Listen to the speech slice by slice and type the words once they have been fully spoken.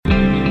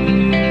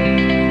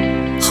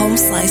Home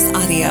Slice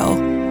Audio.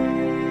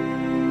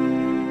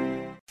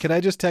 Can I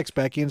just text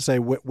Becky and say,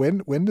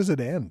 when does it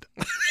end?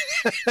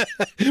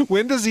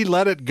 When does he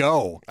let it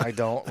go? I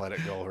don't let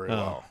it go very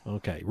well.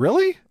 Okay.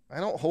 Really? I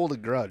don't hold a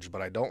grudge,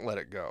 but I don't let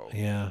it go.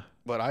 Yeah.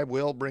 But I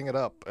will bring it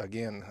up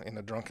again in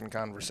a drunken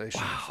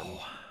conversation. Wow.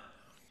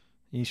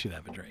 You should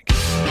have a drink.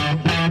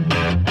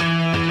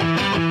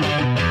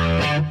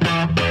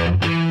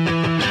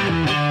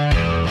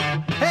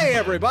 Hey,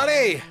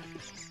 everybody.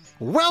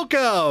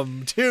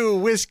 Welcome to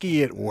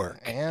Whiskey at Work.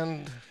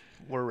 And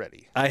we're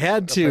ready. I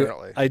had to.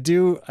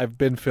 Apparently. I've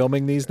been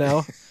filming these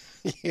now.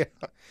 Yeah.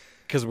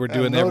 Because we're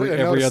doing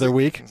every other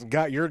week.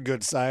 Got your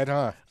good side,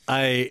 huh?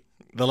 The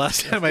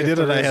last time I did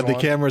it, I had the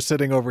camera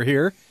sitting over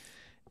here,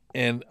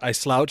 and I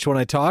slouch when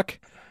I talk,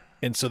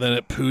 and so then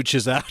it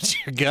pooches out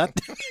your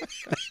gut,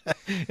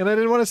 and I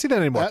didn't want to see that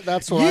anymore.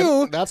 That's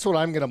what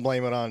I'm going to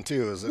blame it on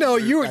too. I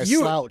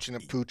slouch and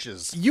it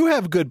pooches. You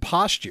have good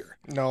posture.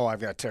 No, I've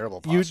got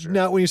terrible posture.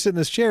 Not when you sit in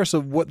this chair.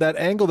 So what that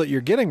angle that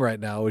you're getting right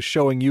now is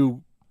showing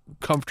you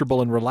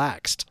comfortable and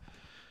relaxed.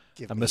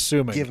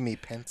 Assuming. Give me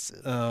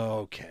pensive.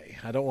 Okay.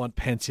 I don't want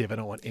pensive. I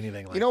don't want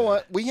anything like that. You know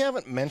what? We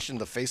haven't mentioned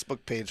the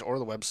Facebook page or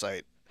the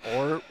website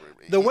or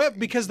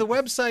because the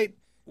website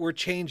we're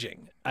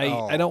changing.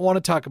 I don't want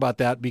to talk about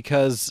that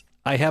because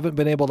I haven't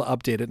been able to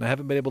update it and I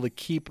haven't been able to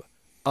keep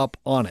up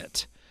on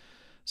it.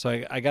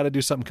 So I got to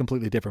do something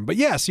completely different. But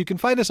yes, you can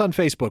find us on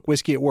Facebook,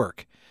 Whiskey at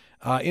Work.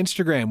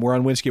 Instagram, we're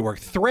on Whiskey at Work.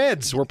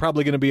 Threads, we're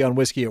probably going to be on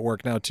Whiskey at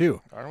Work now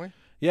too. Are we?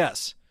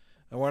 Yes.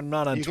 We're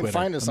not on Twitter. You can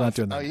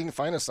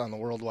find us on the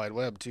World Wide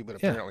Web too, but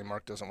apparently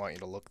Mark doesn't want you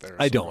to look there.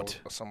 I don't.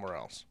 Somewhere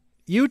else.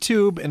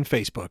 YouTube and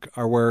Facebook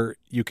are where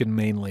you can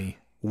mainly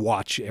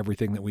watch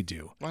everything that we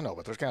do. I know,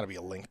 but there's got to be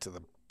a link to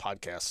the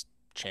podcast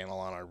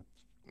channel on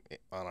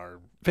our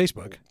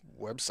Facebook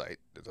website,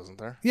 isn't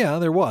there? Yeah,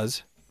 there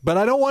was. But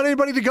I don't want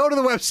anybody to go to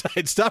the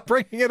website. Stop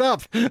bringing it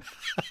up. I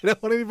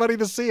don't want anybody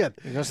to see it.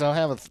 You just don't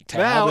have a tab.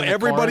 Now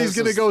everybody's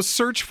going to go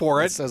search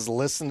for it. It says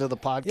listen to the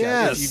podcast.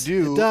 Yes, if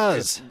you do, it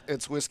does.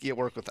 It's Whiskey at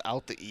Work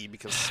without the E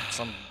because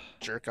some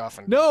jerk off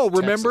in No,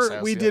 Texas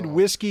remember we did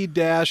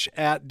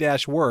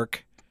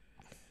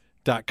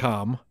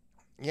whiskey-at-work.com.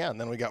 Yeah, and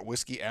then we got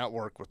whiskey at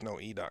work with no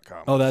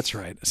e.com. Oh, that's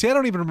right. See, I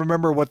don't even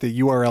remember what the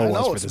URL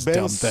was for this dumb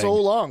thing. It's been so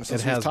long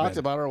since we've talked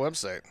about our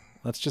website.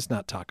 Let's just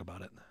not talk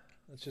about it.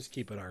 Let's just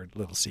keep it our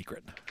little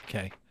secret,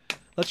 okay?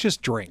 Let's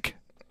just drink.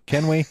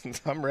 Can we?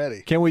 I'm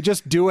ready. Can we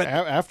just do it?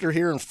 After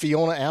hearing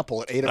Fiona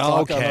Apple at 8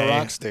 o'clock on the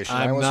rock station,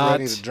 I was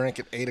ready to drink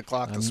at 8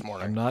 o'clock this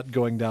morning. I'm not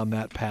going down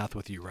that path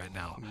with you right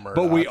now. Murdoch.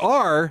 But we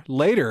are,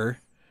 later,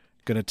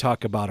 going to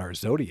talk about our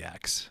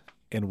Zodiacs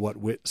and what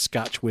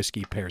Scotch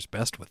whiskey pairs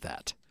best with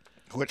that.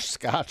 Which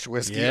Scotch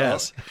whiskey?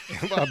 Yes.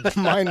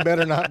 Mine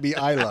better not be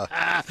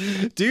Isla.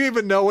 Do you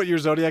even know what your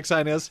Zodiac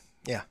sign is?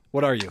 Yeah.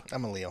 What are you?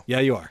 I'm a Leo.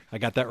 Yeah, you are. I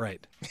got that right.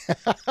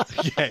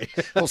 Okay.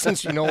 Well,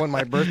 since you know when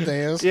my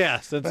birthday is. Yeah,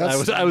 since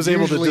I was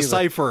able to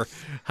decipher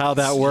how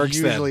that works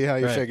then. Usually how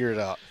you figure it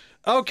out.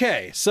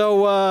 Okay,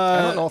 so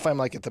I don't know if I'm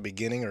like at the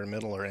beginning or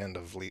middle or end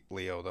of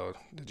Leo though.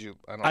 Did you?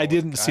 I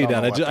didn't see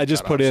that. I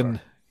just put in.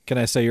 Sorry. Can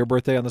I say your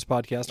birthday on this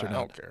podcast or not? I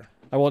don't care.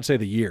 I won't say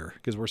the year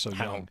because we're so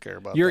young. I don't care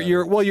about you're,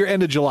 that. You're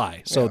end of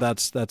July, so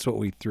that's what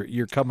we threw.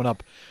 You're coming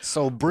up.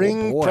 So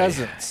bring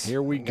presents.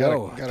 Here we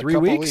go. Got 3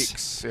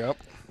 weeks. Yep.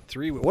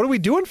 3 weeks. What are we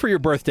doing for your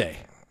birthday?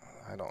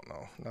 I don't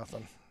know.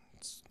 Nothing.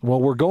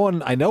 Well, we're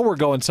going. I know we're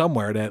going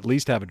somewhere to at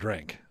least have a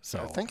drink. So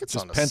I think it's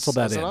just on pencil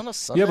that in. It on a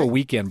Sunday? You have a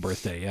weekend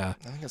birthday, yeah.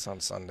 I think it's on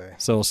Sunday.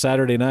 So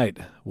Saturday night,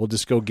 we'll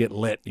just go get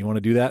lit. You want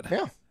to do that?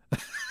 Yeah.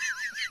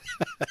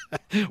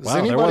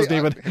 Wow, there wasn't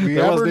even. Have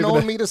you ever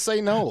known me to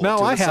say no? No,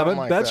 I haven't.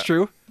 Like that's that.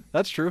 true.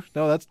 That's true.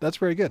 No, that's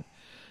very good.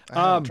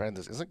 I haven't tried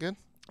this. Is it good?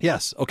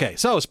 Yes. Okay.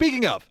 So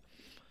speaking of,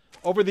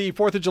 over the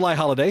 4th of July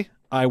holiday,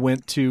 I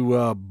went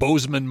to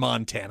Bozeman,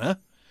 Montana,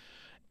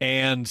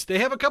 and they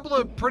have a couple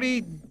of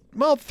three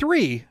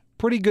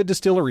pretty good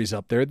distilleries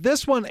up there.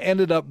 This one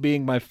ended up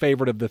being my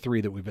favorite of the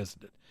 3 that we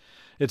visited.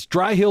 It's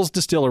Dry Hills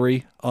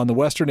Distillery on the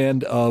western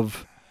end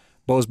of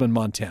Bozeman,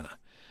 Montana.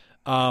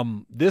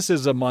 This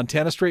is a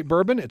Montana straight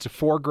bourbon. It's a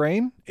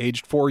 4-grain,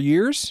 aged 4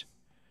 years.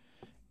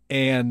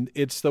 And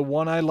it's the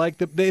one I like.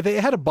 They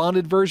had a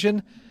bonded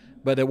version,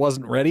 but it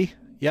wasn't ready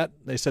yet.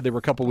 They said they were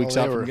a couple weeks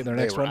out from getting their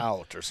next one. They were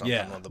out or something.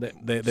 Yeah,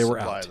 the they were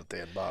out. That they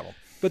had bottled.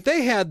 But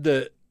they had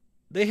the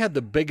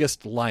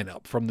biggest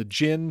lineup, from the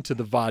gin to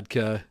the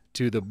vodka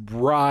to the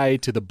rye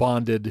to the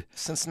bonded.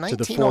 Since to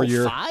the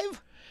 4-year.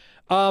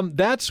 1905?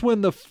 That's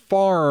when the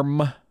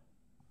farm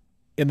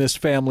in this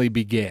family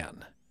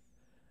began.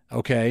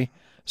 Okay,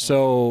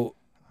 so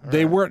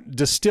they weren't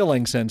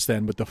distilling since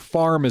then, but the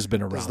farm has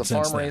been around since then.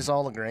 Does the farm raise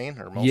all the grain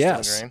or most of the grain?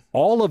 Yes,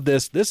 all of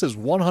this. This is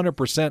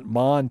 100%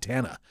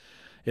 Montana.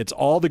 It's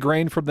all the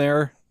grain from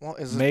there. Well,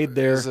 made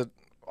there. Is it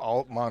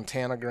all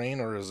Montana grain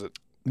or is it?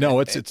 No,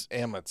 it's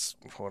Emmett's,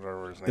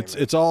 whatever his name is.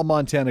 It's all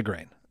Montana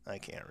grain. I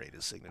can't read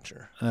his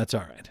signature. That's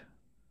all right.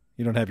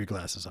 You don't have your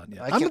glasses on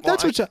yet.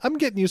 I'm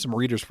getting you some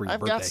readers for your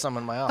birthday. I've got some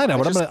in my office. I know,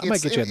 but I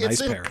might get you a nice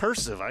pair. It's in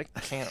cursive. I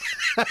can't.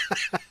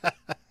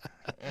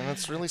 And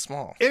it's really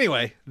small.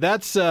 Anyway,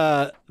 that's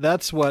the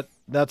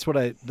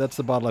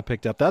bottle I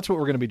picked up. That's what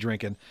we're going to be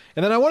drinking.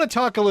 And then I want to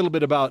talk a little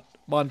bit about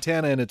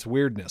Montana and its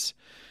weirdness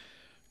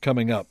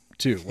coming up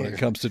too when it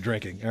comes to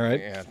drinking. All right.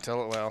 Yeah.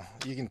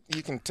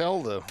 You can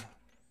tell the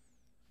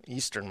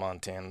eastern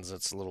Montanans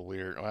it's a little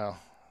weird. Well,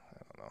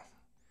 I don't know.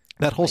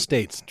 That whole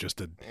state's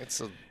just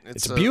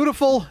it's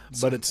beautiful,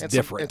 but it's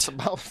different. It's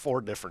about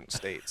 4 different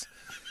states.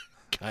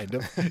 Kind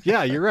of.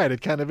 Yeah, you're right.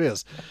 It kind of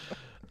is.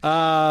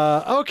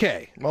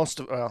 Okay.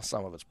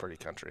 Some of it's pretty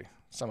country.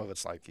 Some of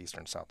it's like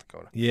eastern South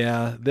Dakota.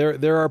 Yeah,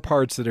 there are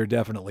parts that are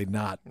definitely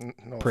not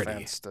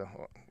pretty.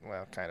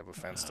 Kind of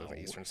offense to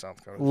eastern South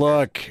Dakota.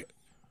 Look,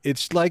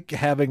 it's like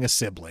having a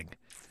sibling.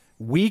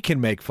 We can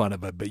make fun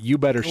of it, but you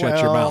better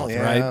shut your mouth, right?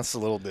 Yeah, that's a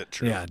little bit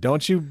true. Yeah,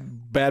 don't you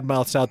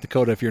badmouth South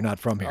Dakota if you're not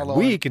from here. Although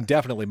we can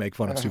definitely make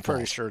fun of Sioux Falls. I'm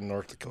pretty sure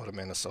North Dakota,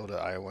 Minnesota,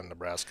 Iowa, and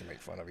Nebraska make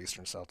fun of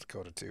eastern South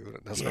Dakota, too.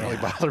 It doesn't really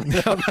bother me.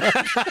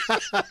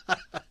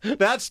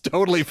 That's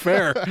totally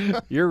fair.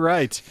 You're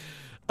right.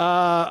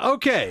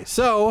 Okay,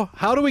 so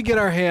how do we get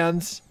our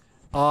hands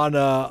on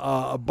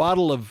a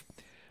bottle of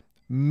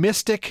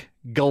Mystic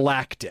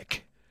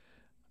Galactic?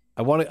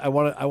 I want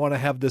to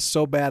have this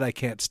so bad I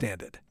can't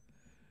stand it.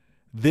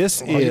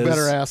 You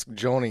better ask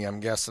Joni,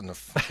 I'm guessing.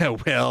 If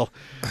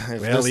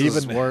this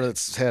is where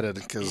it's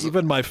headed. Cause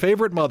even my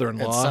favorite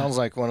mother-in-law. It sounds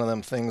like one of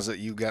them things that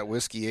you got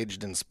whiskey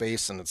aged in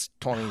space and it's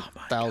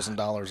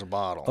 $20,000 a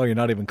bottle. Oh, you're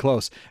not even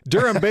close.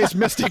 Durham-based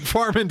Mystic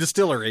Farm and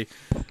Distillery.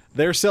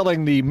 They're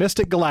selling the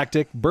Mystic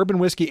Galactic bourbon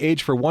whiskey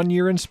aged for 1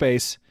 year in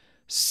space,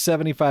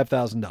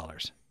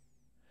 $75,000.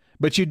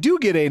 But you do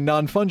get a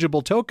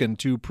non-fungible token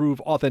to prove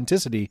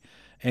authenticity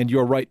and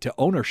your right to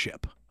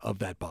ownership of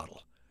that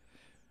bottle.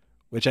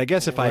 Which I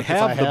guess if I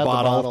have the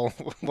bottle,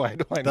 why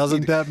do I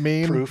doesn't that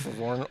mean proof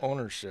of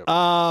ownership?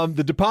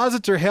 The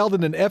deposits are held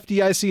in an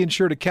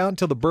FDIC-insured account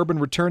until the bourbon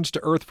returns to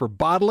Earth for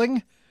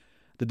bottling.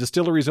 The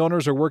distillery's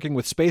owners are working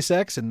with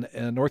SpaceX and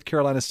North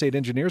Carolina State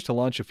engineers to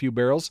launch a few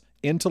barrels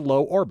into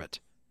low orbit.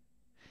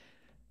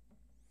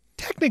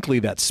 Technically,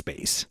 that's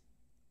space.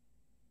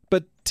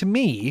 But to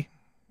me,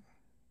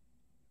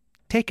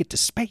 take it to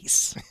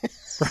space,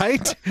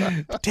 right?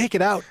 Take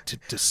it out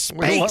to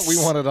space. We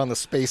want it on the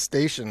space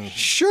station.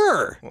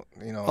 Sure.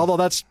 Although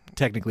that's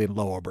technically in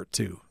low orbit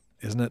too,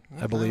 isn't it?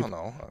 I believe. I don't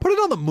know. Put it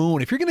on the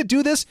moon. If you're going to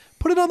do this,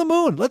 put it on the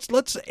moon.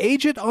 Let's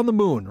age it on the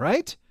moon,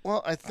 right?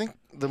 Well, I think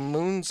the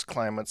moon's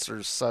climates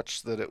are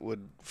such that it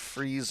would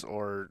freeze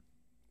or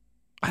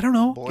I don't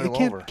know. Boil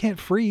it can't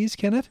freeze,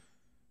 can it?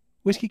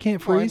 Whiskey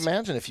can't freeze? Well, I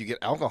imagine if you get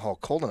alcohol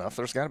cold enough,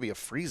 there's got to be a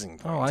freezing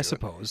point. Oh, I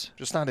suppose.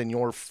 Just not in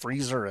your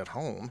freezer at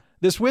home.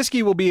 This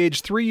whiskey will be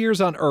aged 3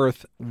 years on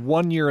Earth,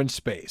 1 year in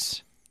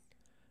space.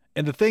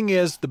 And the thing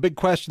is, the big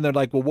question, they're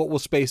like, well, what will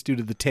space do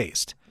to the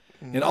taste?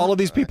 And all of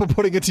these people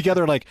putting it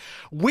together are like,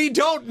 we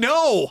don't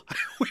know.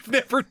 We've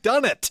never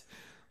done it.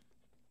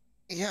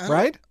 Yeah.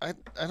 Right? I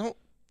don't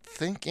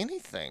think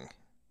anything.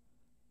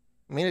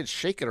 I mean, it'd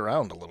shake it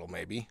around a little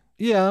maybe.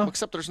 Yeah.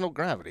 Except there's no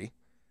gravity.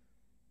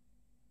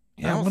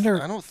 Yeah,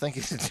 I don't think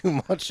it'd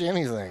do much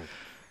anything.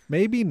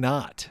 Maybe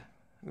not.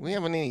 Do we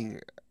have any?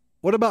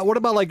 What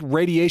about like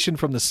radiation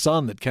from the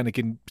sun that kind of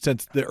can,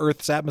 since the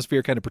Earth's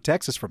atmosphere kind of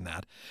protects us from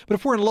that? But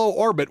if we're in low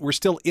orbit, we're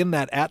still in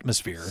that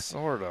atmosphere.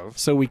 Sort of.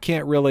 So we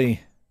can't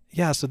really.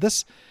 Yeah. So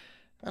this.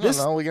 I don't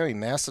know. We got any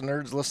NASA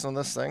nerds listening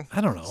to this thing?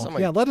 I don't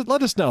know.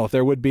 Let us know if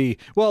there would be.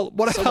 Well,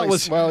 what I thought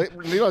was. Well,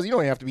 you don't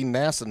even have to be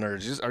NASA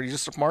nerds. Are you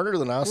just smarter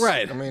than us?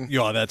 Right. I mean.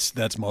 Yeah,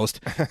 that's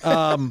most.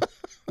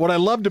 What I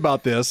loved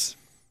about this.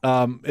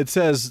 It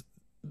says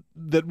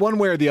that one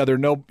way or the other,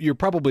 you're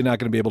probably not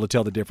going to be able to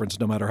tell the difference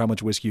no matter how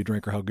much whiskey you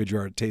drink or how good you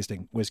are at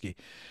tasting whiskey.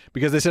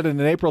 Because they said in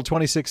an April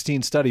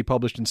 2016 study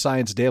published in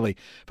Science Daily,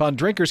 found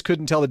drinkers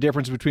couldn't tell the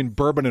difference between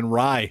bourbon and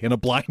rye in a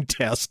blind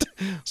test.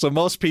 So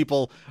most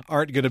people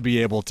aren't going to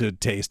be able to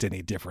taste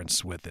any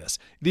difference with this.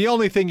 The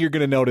only thing you're going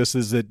to notice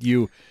is that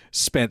you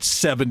spent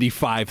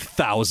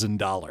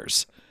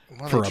 $75,000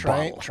 for a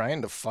bottle.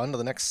 Trying to fund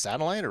the next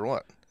satellite or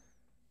what?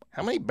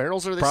 How many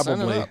barrels are they Probably.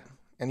 sending up?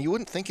 And you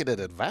wouldn't think it'd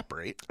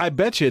evaporate. I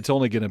bet you it's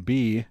only going to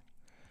be...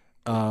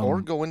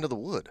 or go into the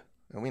wood.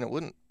 I mean, you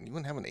wouldn't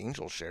have an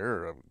angel share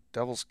or a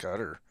devil's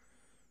cut or...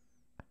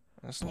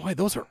 Boy,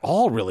 those are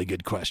all really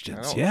good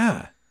questions.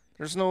 Yeah.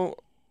 There's no...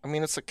 I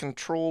mean, it's a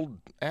controlled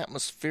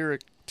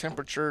atmospheric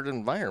temperatured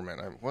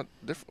environment.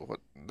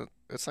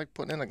 It's like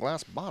putting in a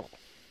glass bottle.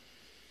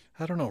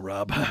 I don't know,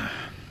 Rob.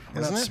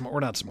 We're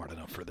not smart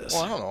enough for this.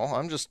 Well, I don't know.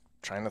 I'm just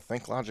trying to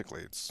think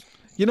logically.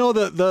 We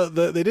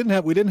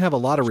didn't have a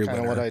lottery winner. Kind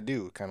of what I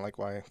do. Kind of like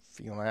why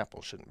Fiona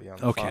Apple shouldn't be on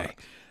the font.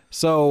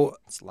 So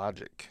it's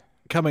logic.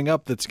 Coming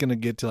up, that's going to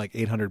get to like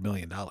 $800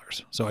 million.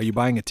 So are you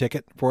buying a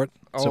ticket for it?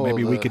 So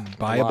maybe we could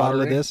buy a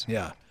bottle of this?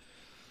 Yeah.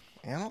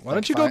 Why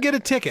don't you go get a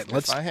ticket?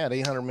 If I had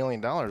 $800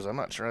 million, I'm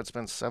not sure I'd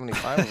spend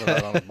 $75 of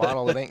it on a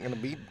bottle that ain't going to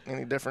be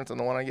any different than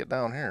the one I get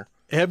down here.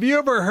 Have you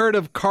ever heard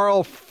of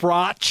Carl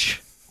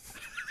Froch?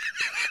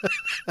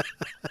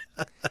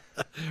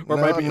 Or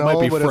might be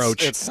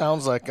Froch. It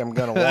sounds like I'm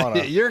gonna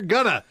wanna. You're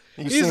gonna.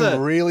 You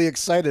seem really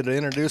excited to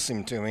introduce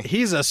him to me.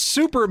 He's a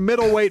super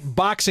middleweight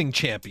boxing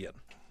champion.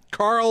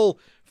 Carl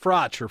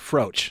Froch or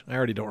Froch. I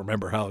already don't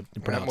remember how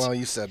you pronounce it. Well,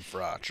 you said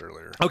Froch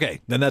earlier.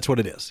 Okay, then that's what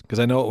it is. Because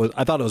I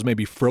thought it was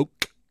maybe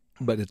Froch,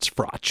 but it's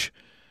Froch.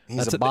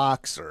 He's a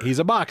boxer. He's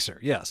a boxer,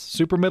 yes.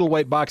 Super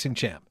middleweight boxing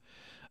champ.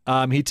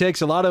 He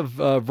takes a lot of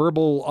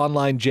verbal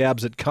online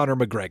jabs at Conor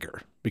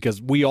McGregor,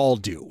 because we all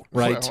do,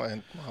 right?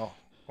 Well,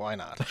 why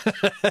not?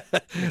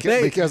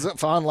 Because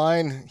if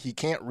online, he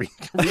can't reach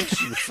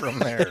you from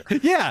there.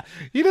 Yeah,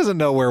 he doesn't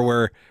know where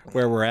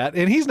we're at,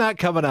 and he's not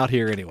coming out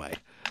here anyway.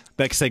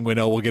 Next thing we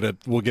know, we'll get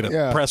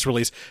a press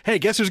release. Hey,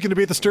 guess who's going to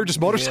be at the Sturgis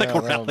Motorcycle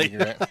Rally?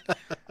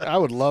 I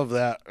would love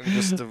that,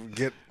 just to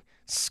get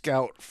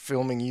Scout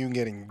filming you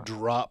getting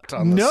dropped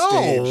on the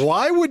stage. No,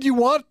 why would you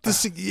want to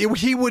see?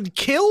 He would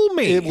kill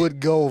me. It would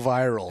go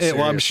viral.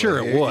 Well, I'm sure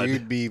it would.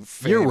 You'd be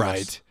famous. You're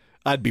right.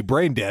 I'd be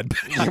brain dead,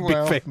 but I'd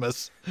be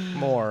famous.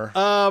 More.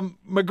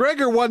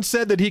 McGregor once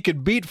said that he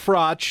could beat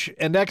Froch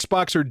and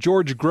ex-boxer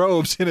George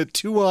Groves in a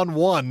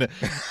 2-on-1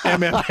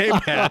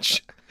 MMA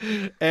match.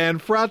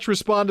 And Froch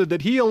responded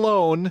that he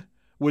alone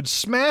would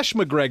smash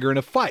McGregor in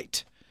a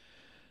fight.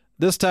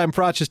 This time,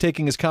 Froch is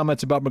taking his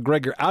comments about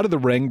McGregor out of the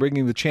ring,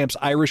 bringing the champ's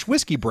Irish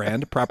whiskey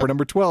brand, proper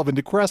number 12,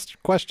 into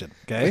question.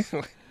 Okay,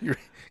 you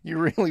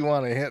really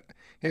want to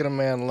hit a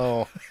man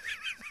low.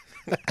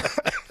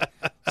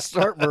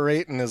 Start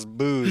berating his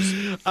booze.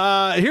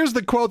 Here's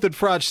the quote that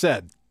Froch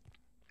said.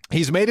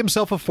 He's made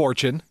himself a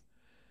fortune.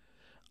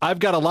 I've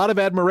got a lot of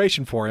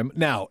admiration for him.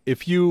 Now,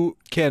 if you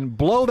can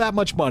blow that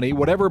much money,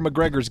 whatever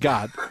McGregor's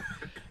got,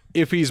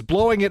 if he's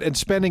blowing it and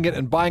spending it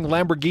and buying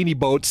Lamborghini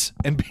boats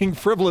and being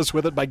frivolous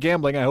with it by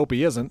gambling, I hope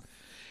he isn't.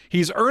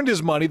 He's earned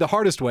his money the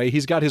hardest way.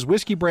 He's got his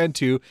whiskey brand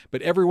too,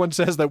 but everyone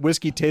says that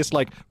whiskey tastes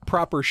like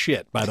proper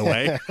shit, by the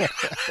way.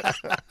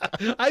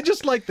 I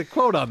just like the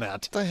quote on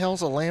that. What the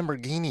hell's a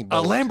Lamborghini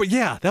boat?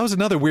 Yeah, that was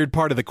another weird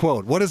part of the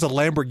quote. What is a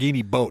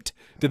Lamborghini boat?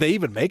 Did they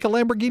even make a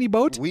Lamborghini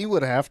boat? We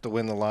would have to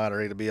win the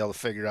lottery to be able to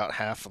figure out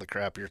half of the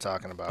crap you're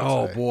talking about.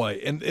 Oh, today.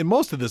 boy. And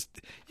most of this,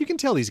 you can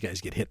tell these guys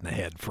get hit in the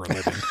head for a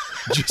living.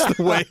 Just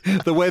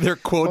the way their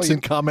quotes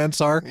and comments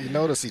are. You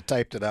notice he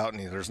typed it out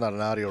and there's not an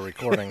audio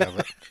recording of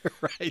it.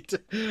 Right.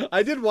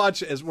 I did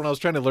watch, when I was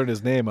trying to learn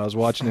his name, I was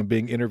watching him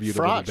being interviewed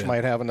a little bit.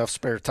 Might have enough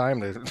spare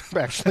time to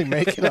actually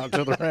make it out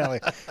to the rally.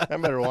 I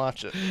better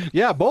watch it.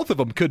 Yeah, both of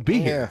them could be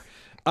here.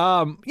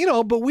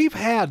 But we've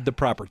had the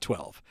proper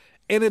 12.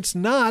 And it's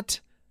not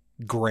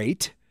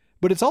great,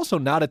 but it's also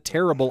not a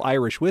terrible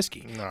Irish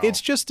whiskey. No.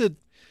 It's just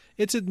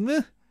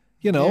meh,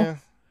 Yeah.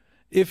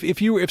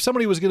 If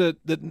somebody was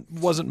that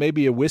wasn't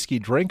maybe a whiskey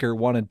drinker,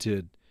 wanted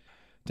to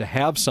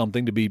have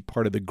something to be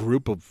part of the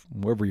group of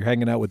wherever you're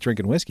hanging out with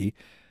drinking whiskey,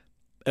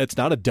 it's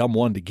not a dumb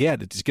one to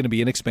get. It's going to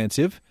be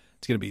inexpensive.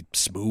 It's going to be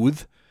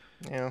smooth.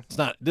 Yeah.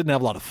 Didn't have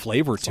a lot of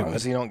flavor to it. As long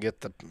as you don't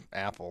get the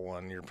apple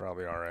one, you're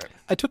probably all right.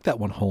 I took that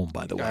one home,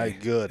 by the way.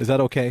 Good. Is that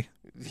okay?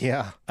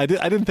 Yeah. I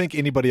didn't think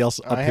anybody else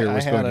up here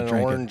was going to drink it. I had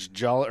an orange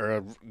Jolly or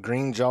a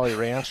green Jolly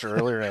Rancher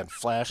earlier and had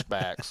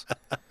flashbacks.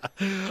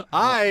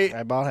 I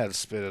about had to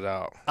spit it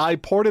out. I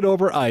poured it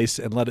over ice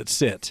and let it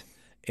sit,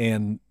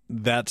 and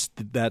that's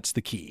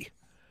the key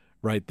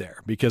right there,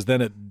 because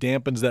then it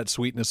dampens that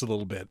sweetness a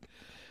little bit.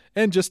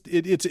 And just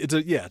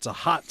it's a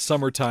hot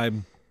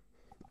summertime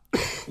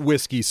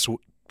whiskey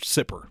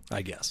sipper,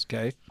 I guess.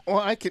 Okay. Well,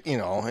 I could,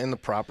 in the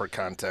proper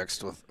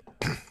context with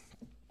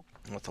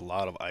a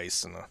lot of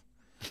ice and a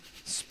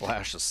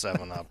splash of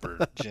 7-Up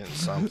or gin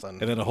something,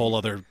 and then a whole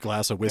other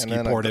glass of whiskey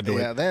poured into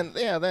it.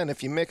 Then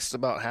if you mixed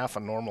about half a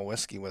normal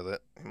whiskey with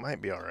it, it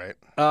might be all right.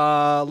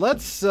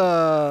 Let's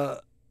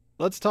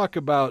talk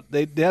about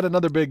they had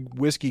another big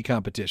whiskey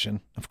competition.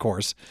 Of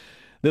course,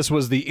 this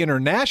was the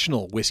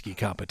international whiskey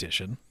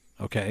competition.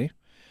 Okay.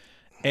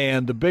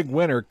 And the big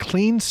winner,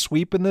 clean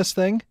sweep in this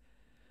thing,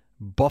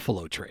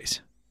 Buffalo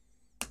Trace.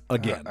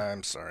 Again.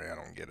 I'm sorry, I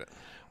don't get it.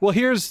 Well,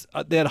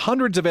 they had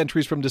hundreds of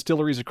entries from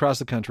distilleries across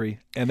the country,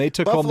 and they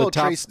took home the top.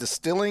 Buffalo Trace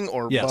Distilling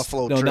or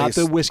Buffalo Trace? No, not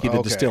the whiskey,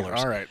 the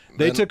distillers. All right.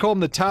 They took home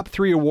the top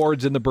 3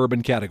 awards in the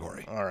bourbon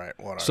category. All right.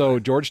 What are so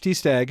they? George T.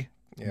 Stagg,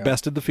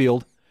 bested the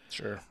field.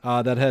 Sure.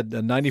 That had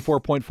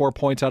 94.4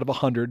 points out of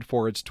 100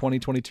 for its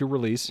 2022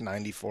 release.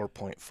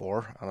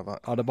 94.4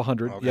 out of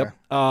 100. Okay. Yep.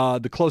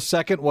 The close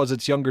second was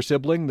its younger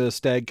sibling, the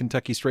Stagg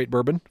Kentucky Straight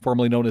Bourbon,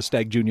 formerly known as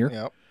Stagg Jr.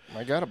 Yep.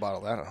 I got a bottle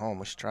of that at home.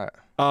 We should try it.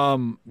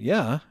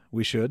 Yeah,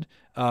 we should.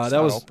 It's that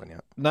not was open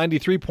yet.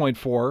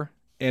 93.4,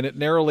 and it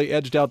narrowly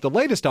edged out the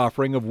latest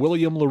offering of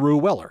William LaRue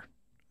Weller,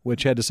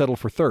 which had to settle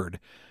for third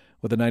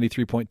with a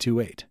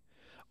 93.28.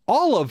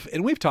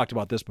 And we've talked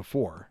about this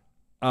before,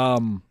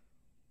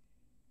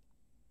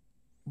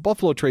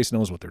 Buffalo Trace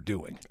knows what they're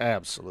doing.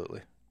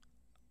 Absolutely.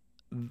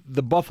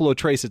 The Buffalo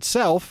Trace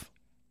itself,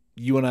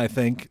 you and I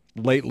think,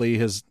 lately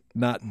has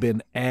not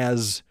been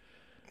as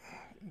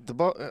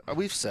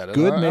we've said it.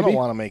 Good, I maybe? don't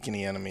want to make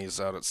any enemies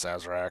out at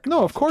Sazerac.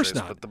 No, of course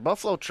Trace, not. But the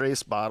Buffalo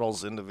Trace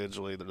bottles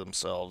individually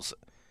themselves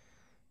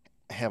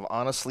have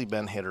honestly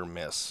been hit or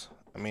miss.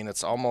 I mean,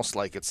 it's almost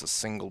like it's a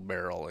single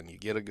barrel, and you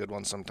get a good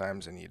one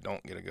sometimes, and you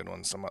don't get a good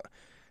one some.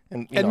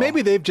 And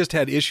maybe they've just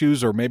had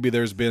issues, or maybe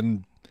there's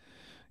been,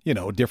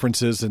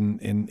 differences in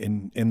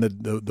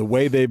the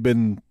way they've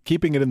been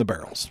keeping it in the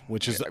barrels,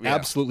 which is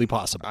absolutely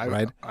possible,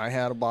 right? I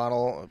had a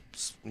bottle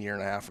a year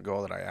and a half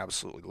ago that I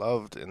absolutely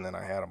loved, and then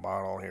I had a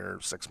bottle here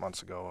 6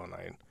 months ago, and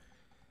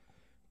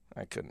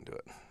I couldn't do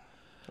it,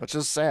 which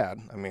is sad.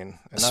 I mean,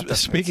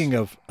 speaking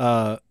of,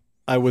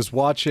 I was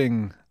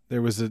watching. I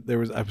was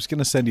going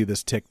to send you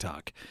this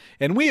TikTok,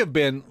 and we have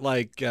been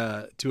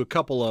to a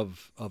couple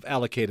of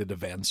allocated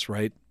events,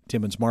 right?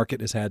 Timmins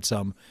Market has had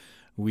some.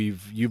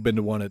 You've been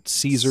to one at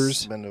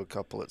Caesars. Been to a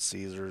couple at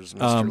Caesars.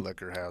 Mr.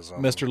 Liquor has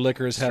them. Mr.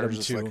 Liquor has had them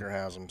too. Liquor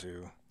has them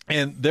too.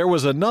 And there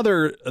was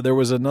another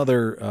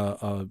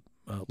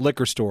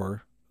liquor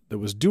store that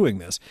was doing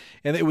this,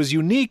 and it was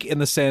unique in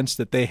the sense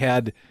that they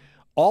had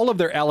all of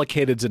their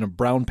allocateds in a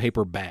brown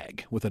paper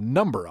bag with a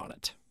number on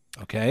it.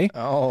 Okay.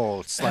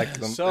 Oh, it's like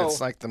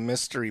the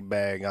mystery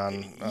bag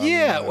on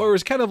or it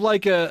was kind of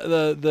like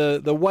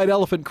the white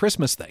elephant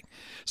Christmas thing.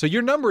 So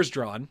your number is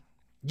drawn.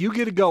 You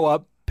get to go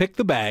up, pick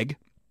the bag.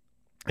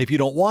 If you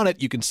don't want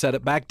it, you can set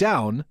it back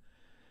down,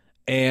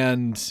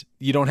 and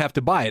you don't have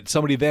to buy it.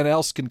 Somebody then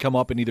else can come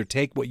up and either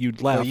take what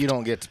you'd left. Well, you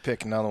don't get to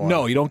pick another one.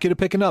 No, you don't get to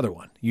pick another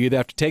one. You either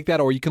have to take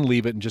that or you can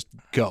leave it and just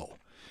go.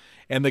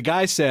 And the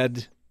guy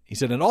said,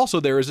 and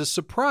also there is a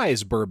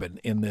surprise bourbon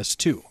in this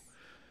too.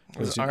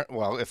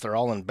 Well, if they're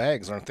all in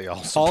bags, aren't they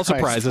all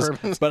surprises?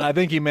 Bourbons? But I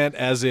think he meant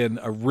as in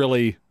a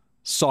really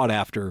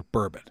sought-after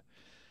bourbon.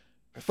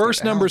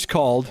 First number's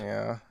called.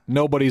 Yeah.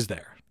 Nobody's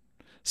there.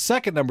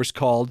 Second number's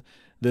called.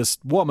 This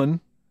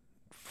woman,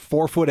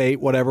 4'8",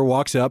 whatever,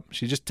 walks up.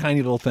 She's just a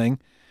tiny little thing.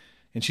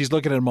 And she's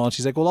looking at them all, and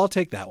she's like, well, I'll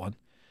take that one.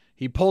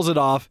 He pulls it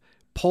off,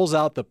 pulls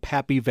out the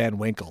Pappy Van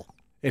Winkle.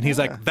 And he's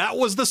like, that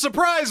was the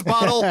surprise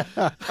bottle.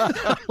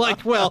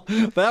 Like, well,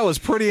 that was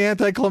pretty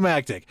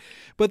anticlimactic.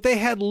 But they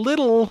had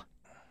little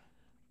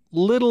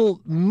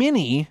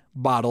mini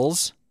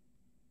bottles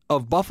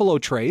of Buffalo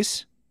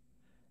Trace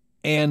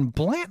and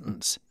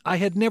Blanton's. I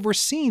had never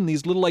seen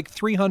these little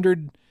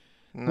 300.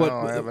 No,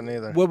 I haven't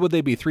either. What would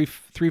they be?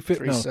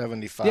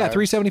 375. Yeah,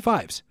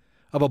 375s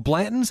of a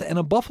Blanton's and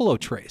a Buffalo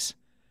Trace.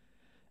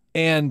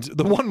 And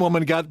the one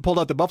woman pulled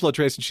out the Buffalo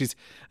Trace, and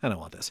I don't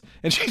want this,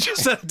 and she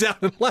just set it down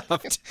and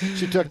left.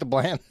 She took the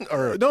Blanton,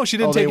 or no, she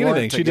didn't take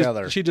anything.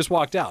 Together. She just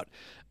walked out.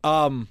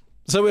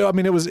 So I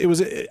mean, it was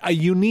a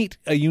unique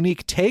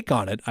take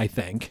on it, I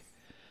think.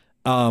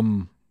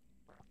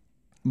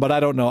 But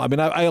I don't know. I mean,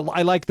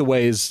 I like the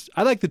ways.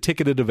 I like the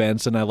ticketed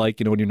events, and I like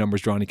when your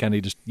number's drawn, you kind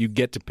of you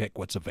get to pick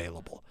what's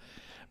available.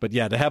 But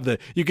yeah, to have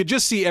you could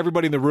just see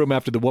everybody in the room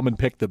after the woman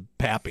picked the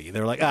Pappy.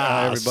 They're like,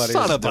 everybody's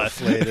son of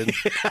deflated.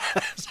 Yeah,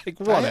 it's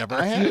like, whatever.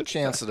 I had a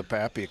chance at a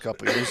Pappy a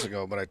couple years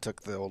ago, but I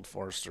took the Old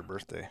Forester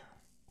birthday.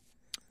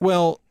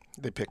 Well,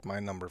 they picked my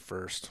number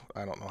first.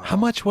 I don't know how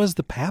much was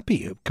the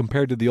Pappy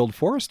compared to the Old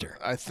Forester.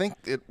 I think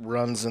it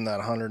runs in that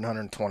 100,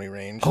 120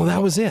 range. Oh,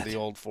 that was it. The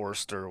Old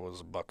Forester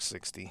was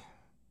 $1.60.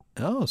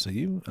 Oh, so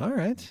all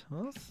right.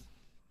 Well,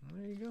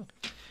 there you go.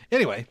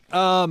 Anyway,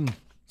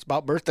 it's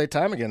about birthday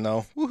time again,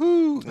 though.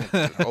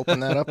 Woohoo!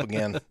 Open that up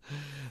again.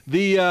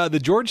 The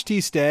George T.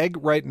 Stagg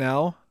right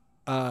now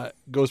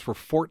goes for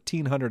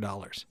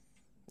 $1,400.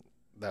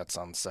 That's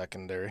on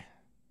secondary.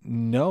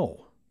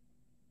 No.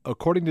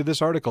 According to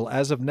this article,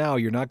 as of now,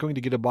 you're not going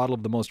to get a bottle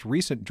of the most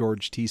recent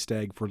George T.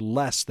 Stagg for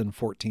less than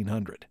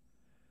 $1,400.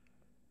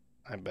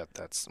 I bet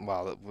that's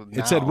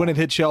It said when it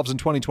hit shelves in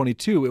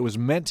 2022, it was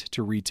meant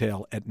to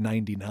retail at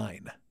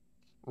 $99.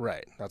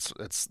 Right.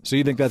 So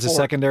you think that's a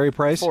secondary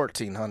price?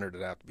 $1,400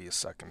 would have to be a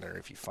secondary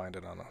if you find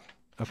it on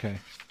a. Okay,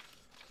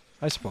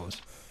 I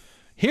suppose.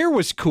 Here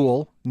was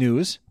cool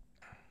news.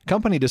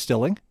 Company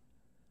Distilling.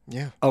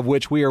 Yeah. Of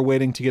which we are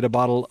waiting to get a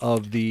bottle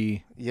of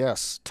the.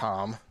 Yes,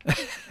 Tom.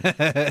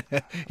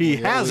 He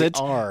has it,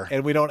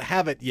 and we don't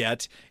have it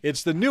yet.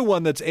 It's the new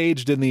one that's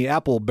aged in the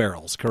apple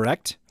barrels,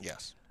 correct?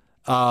 Yes.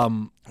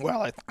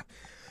 Well,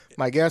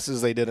 my guess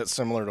is they did it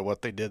similar to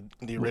what they did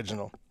the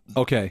original.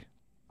 Okay.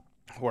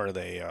 Where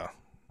they,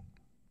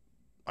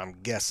 I'm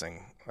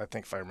guessing, I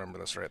think if I remember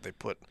this right, they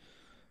put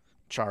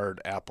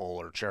charred apple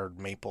or charred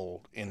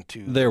maple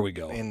into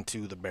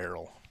the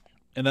barrel.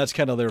 And that's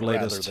kind of their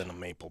latest. Rather than a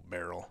maple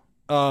barrel.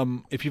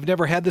 If you've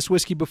never had this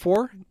whiskey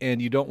before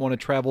and you don't want to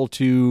travel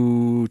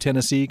to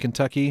Tennessee,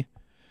 Kentucky,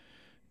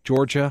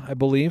 Georgia, I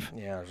believe.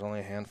 Yeah, there's only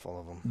a handful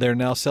of them. They're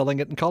now selling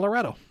it in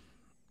Colorado.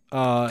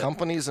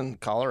 Companies in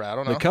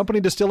Colorado now? The company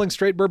distilling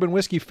straight bourbon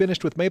whiskey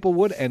finished with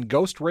Maplewood and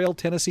Ghost Rail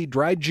Tennessee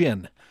Dry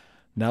Gin.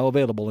 Now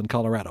available in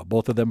Colorado.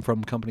 Both of them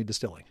from Company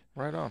Distilling.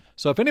 Right on.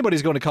 So if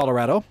anybody's going to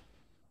Colorado,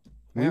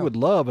 we would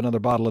love another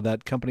bottle of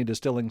that Company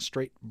Distilling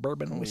straight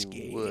bourbon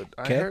whiskey. We would.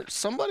 Okay? I heard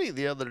somebody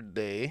the other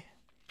day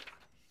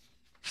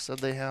said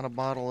they had a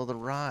bottle of the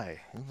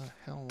rye. Who the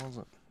hell was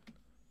it?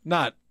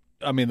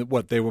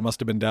 They must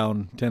have been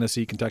down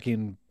Tennessee, Kentucky,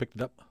 and picked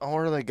it up?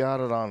 Or they got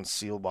it on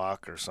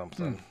Sealbach or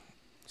something.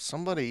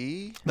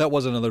 Somebody. That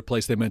was another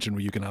place they mentioned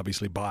where you can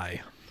obviously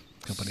buy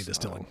Company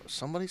Distilling.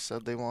 Somebody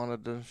said they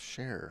wanted to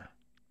share.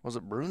 Was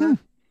it Bruner?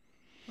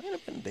 Might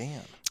have been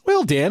Dan.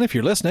 Well, Dan, if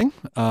you're listening,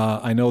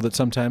 I know that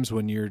sometimes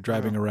when you're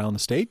driving around the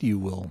state,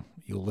 you'll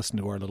listen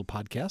to our little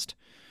podcast.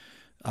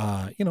 We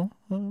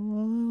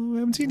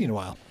haven't seen you in a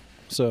while,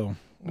 so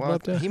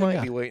he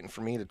might be waiting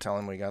for me to tell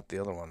him we got the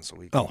other one, so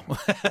we can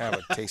have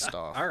a taste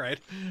off. All right,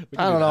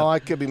 I don't know. I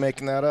could be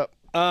making that up.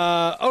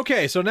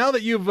 Okay, so now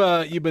that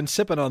you've been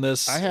sipping on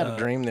this, I had a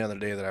dream the other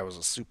day that I was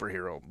a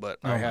superhero, but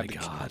I had to.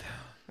 God.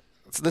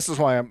 This is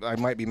why I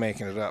might be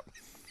making it up.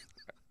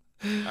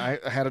 I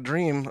had a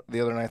dream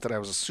the other night that I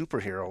was a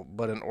superhero,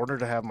 but in order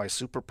to have my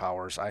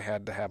superpowers, I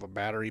had to have a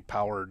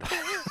battery-powered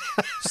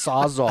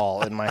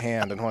sawzall in my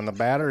hand. And when the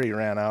battery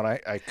ran out,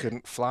 I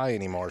couldn't fly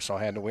anymore, so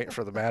I had to wait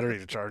for the battery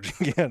to charge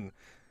again.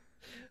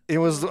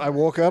 I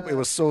woke up, it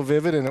was so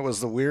vivid, and it was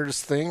the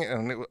weirdest thing,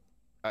 and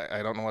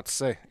I don't know what to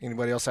say.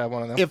 Anybody else have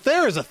one of them? If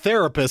there is a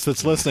therapist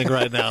that's listening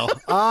right now,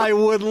 I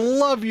would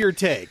love your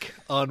take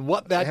on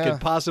what that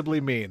could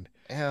possibly mean.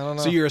 Yeah, I don't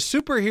know. So you're a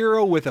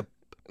superhero with a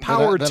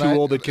power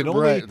tool that can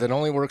only that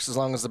only works as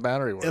long as the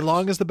battery works. As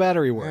long as the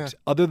battery works. Yeah.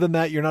 Other than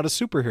that, you're not a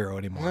superhero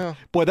anymore. No.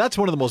 Boy, that's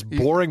one of the most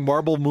boring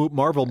Marvel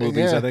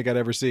movies I think I'd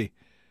ever see.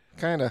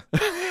 Kind of.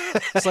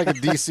 It's like a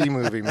DC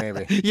movie,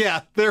 maybe.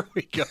 Yeah, there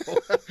we go.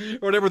 Or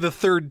whatever the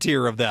third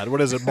tier of that.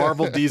 What is it?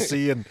 Marvel,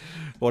 DC, and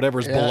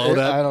whatever's below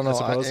that. I don't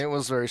know. It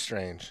was very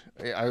strange.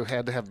 I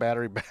had to have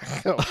battery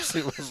backups.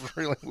 It was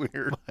really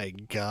weird. My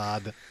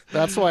God.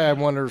 That's why I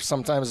wonder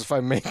sometimes if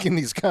I'm making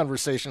these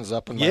conversations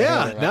up in my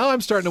head. Yeah, now I'm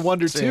starting to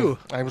wonder too.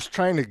 I was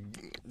trying to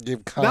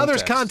give context. Now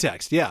there's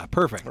context. Yeah,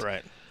 perfect.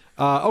 Right.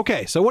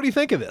 Okay, so what do you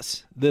think of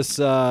this? This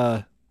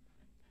Dry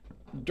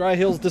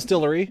Hills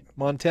Distillery,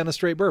 Montana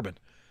Straight Bourbon.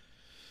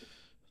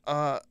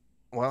 Well,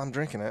 I'm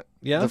drinking it.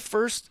 Yeah? The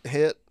first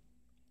hit...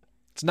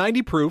 It's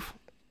 90 proof.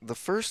 The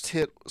first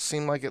hit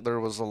seemed like there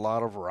was a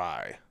lot of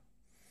rye.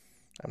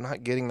 I'm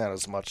not getting that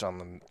as much on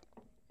the...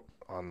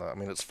 I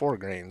mean, it's 4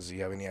 grains. Do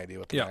you have any idea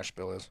what the mash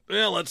bill is?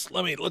 Well, let's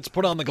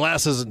put on the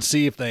glasses and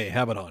see if they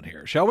have it on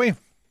here, shall we?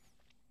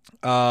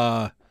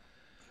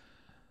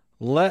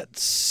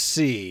 Let's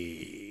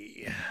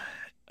see.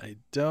 I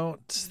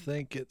don't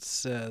think it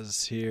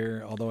says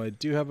here, although I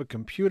do have a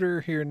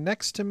computer here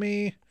next to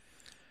me.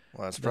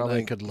 Well, it's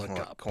probably I could look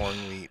up corn,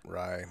 wheat,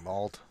 rye,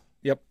 malt.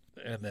 Yep,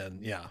 and then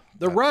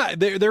the rye.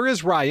 There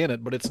is rye in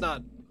it, but it's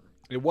not.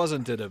 It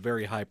wasn't at a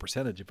very high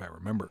percentage, if I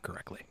remember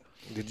correctly.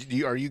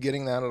 Are you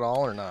getting that at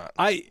all or not?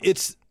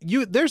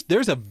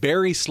 There's a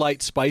very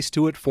slight spice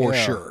to it for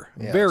sure,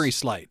 very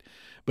slight.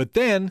 But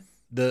then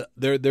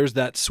there's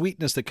that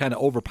sweetness that kind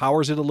of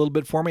overpowers it a little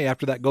bit for me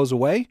after that goes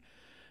away,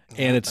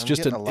 and it's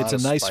just a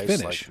nice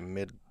finish. Like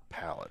mid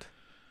palate.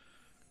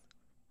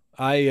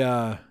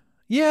 Now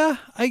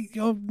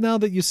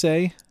that you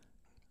say,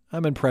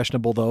 I'm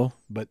impressionable though,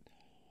 but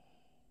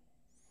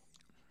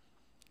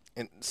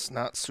it's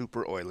not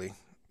super oily,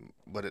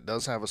 but it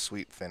does have a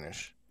sweet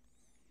finish.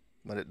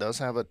 But it does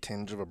have a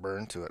tinge of a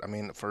burn to it. I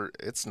mean,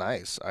 it's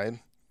nice. I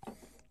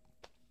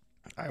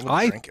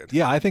would drink it.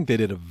 Yeah, I think they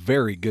did a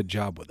very good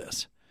job with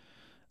this.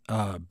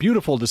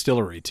 Beautiful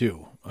distillery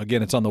too.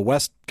 Again, it's on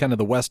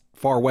the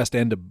far west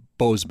end of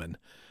Bozeman,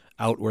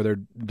 out where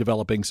they're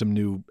developing some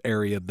new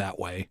area that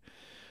way.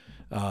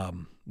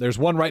 There's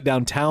one right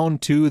downtown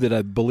too that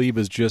I believe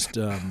is just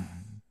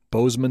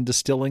Bozeman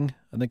Distilling,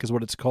 I think is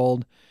what it's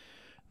called.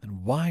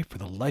 And why, for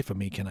the life of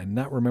me, can I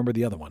not remember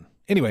the other one?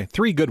 Anyway,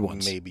 3 good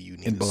ones. Maybe you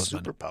need a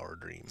superpower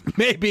dream.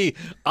 Maybe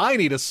I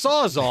need a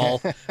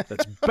Sawzall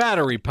that's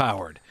battery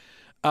powered.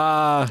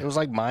 It was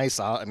like my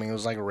saw. I mean, it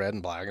was like red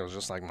and black. It was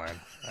just like mine.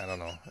 I don't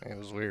know. It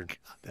was weird.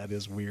 God, that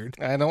is weird.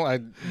 I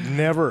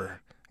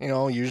never.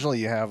 Usually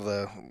you have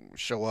the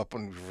show up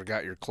when you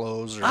forgot your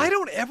clothes. I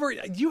don't ever.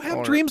 You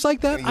have dreams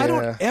like that? Yeah. I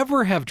don't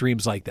ever have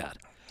dreams like that.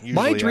 Usually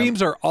my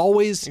dreams are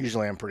always.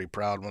 Usually I'm pretty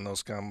proud when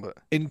those come, but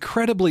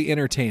incredibly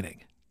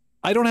entertaining.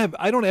 I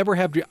don't ever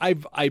have.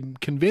 I'm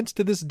convinced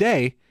to this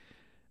day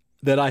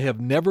that I have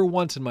never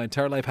once in my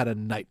entire life had a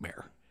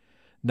nightmare.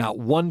 Not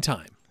one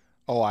time.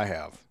 Oh, I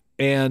have.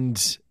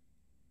 And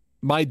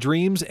my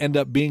dreams end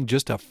up being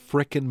just a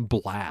frickin'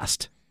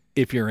 blast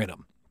if you're in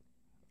them.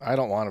 I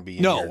don't want to be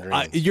in your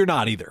dreams. You're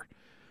not either.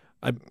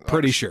 I'm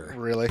pretty sure.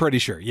 Really? Pretty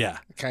sure, yeah.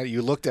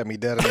 You looked at me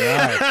dead in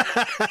the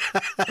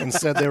eye and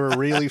said they were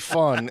really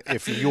fun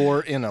if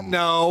you're in them.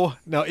 No,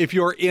 if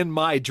you're in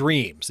my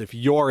dreams. If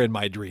you're in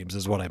my dreams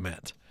is what I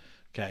meant.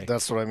 Okay.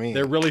 That's what I mean.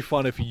 They're really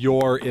fun if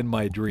you're in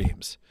my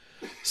dreams.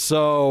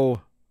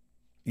 So,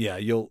 yeah,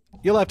 you'll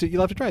have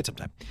to try it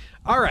sometime.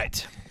 All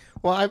right.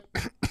 Well, I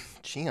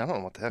don't know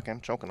what the heck I'm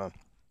choking on.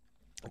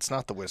 It's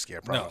not the whiskey, I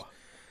promise.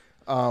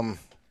 No.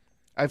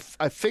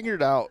 I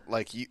figured out,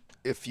 like,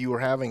 if you were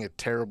having a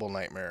terrible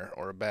nightmare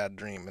or a bad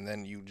dream and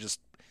then you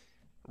just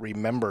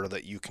remember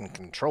that you can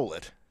control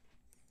it.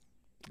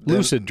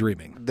 Lucid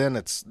dreaming. Then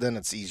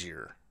it's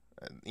easier.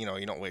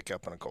 You don't wake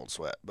up in a cold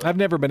sweat. But I've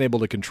never been able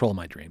to control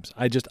my dreams.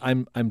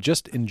 I'm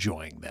just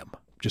enjoying them.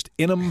 Just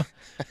in them,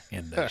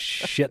 and the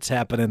shit's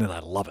happening, and I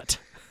love it.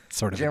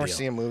 Sort of. Did you ever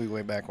see a movie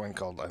way back when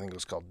called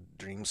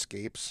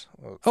Dreamscapes?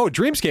 Oh,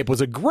 Dreamscape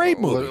was a great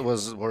movie. It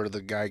was where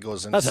the guy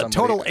goes into That's a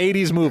total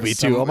 80s movie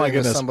too. Oh my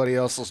goodness. Somebody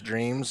else's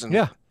dreams. And,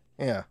 yeah.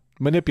 Yeah.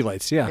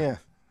 Manipulates, yeah. Yeah.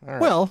 All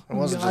right. Well, I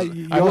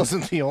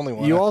wasn't the only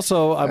one. You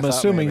also, I'm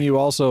assuming maybe. you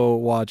also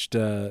watched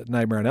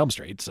Nightmare on Elm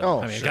Street. So, Oh,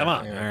 I mean, sure, come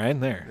on. yeah. All right,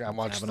 there. I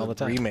watched Happen the all the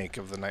time. remake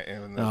of the night.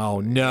 Oh,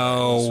 It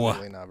no. was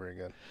really not very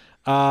good.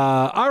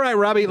 All right,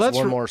 Robbie. There's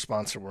one more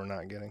sponsor we're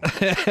not getting.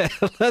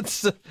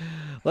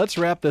 let's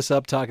wrap this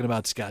up talking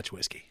about Scotch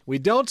whiskey. We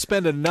don't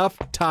spend enough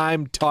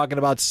time talking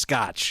about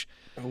Scotch.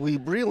 We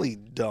really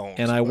don't.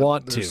 And I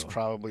want to. There's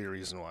probably a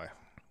reason why.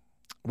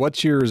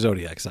 What's your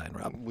zodiac sign,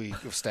 Rob? We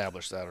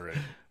established that already.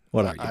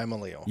 What are you? I'm a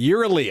Leo.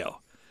 You're a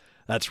Leo.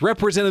 That's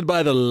represented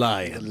by the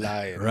lion. The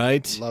lion.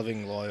 Right?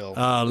 Loving, loyal.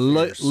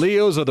 Fierce.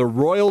 Leos are the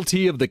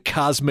royalty of the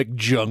cosmic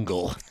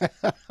jungle,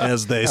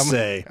 as they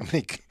say.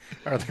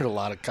 Are there a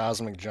lot of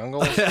cosmic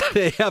jungles?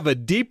 They have a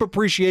deep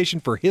appreciation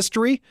for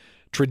history,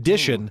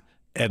 tradition,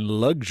 and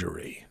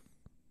luxury.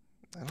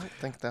 I don't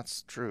think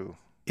that's true.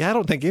 Yeah, I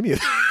don't think any of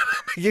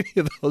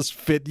those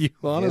fit you,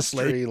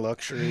 honestly. History,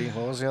 luxury.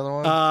 What was the other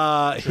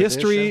one?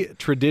 History,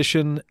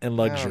 tradition, and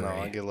luxury. I don't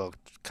know. I get a little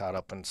caught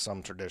up in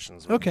some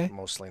traditions, but Okay.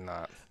 mostly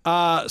not.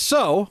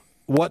 So,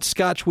 what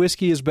Scotch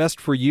whiskey is best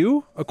for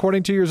you,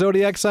 according to your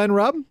zodiac sign,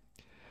 Rob?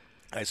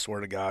 I swear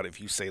to God, if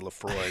you say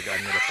Lefroy,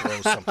 I'm going to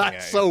throw something at you.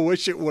 I so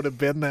wish it would have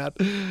been that.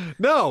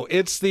 No,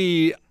 it's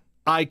the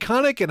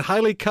iconic and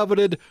highly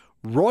coveted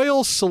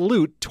Royal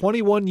Salute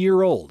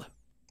 21-year-old.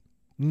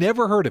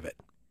 Never heard of it.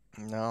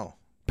 No.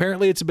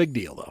 Apparently, it's a big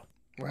deal, though.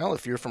 Well,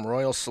 if you're from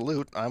Royal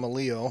Salute, I'm a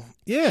Leo.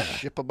 Yeah.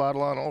 Ship a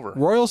bottle on over.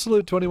 Royal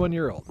Salute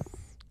 21-year-old.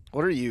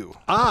 What are you?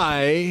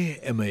 I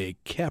am a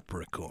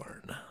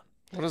Capricorn.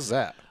 What is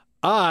that?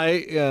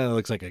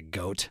 Looks like a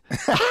goat.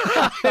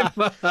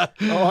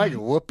 I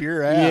can whoop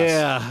your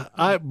ass.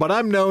 Yeah, but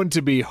I'm known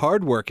to be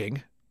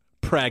hardworking,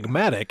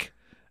 pragmatic,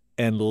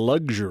 and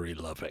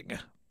luxury-loving.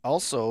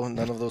 Also,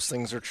 none of those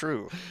things are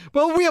true.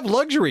 Well, we have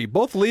luxury.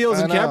 Both Leos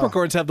and I know.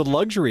 Capricorns have the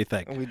luxury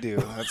thing. We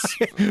do.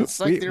 It's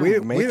like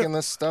they're making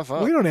this stuff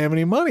up. We don't have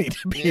any money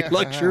to be Yeah,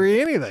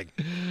 luxury anything.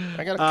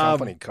 I got a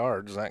company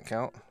card. Does that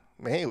count?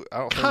 Hey, I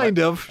don't think Kind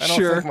of, I don't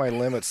sure. think my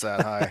limit's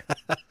that high.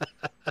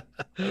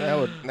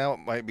 That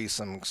might be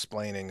some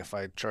explaining if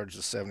I charge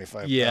the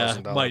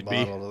 $75,000 might be.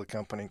 bottle to the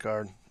company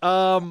card.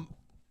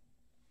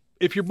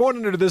 If you're born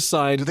under this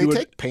sign, Do they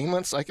take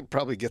payments? I could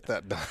probably get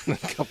that done in a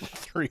couple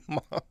 3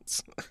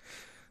 months.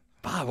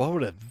 Bob, what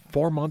would a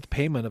 4-month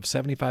payment of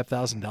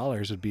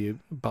 $75,000 would be?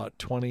 About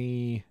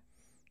 $19,000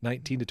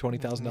 to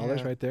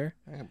 $20,000 right there.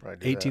 I could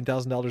probably do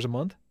 $18,000 a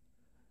month.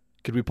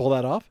 Could we pull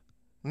that off?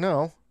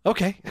 No.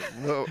 Okay,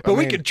 Well, but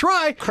we could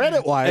try.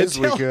 Credit-wise,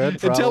 we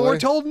could, until we're probably.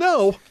 told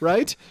no,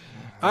 right?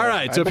 All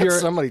right. So I bet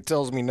somebody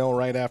tells me no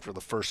right after the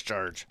first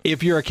charge.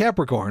 if you're a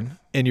Capricorn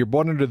and you're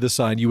born under this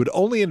sign, you would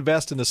only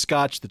invest in a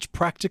Scotch that's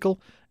practical,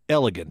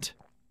 elegant,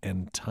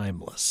 and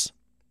timeless.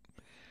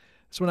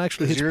 This one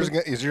actually hits.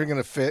 Is yours going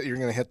to fit? You're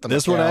going to hit the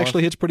This one Macallan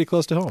actually hits pretty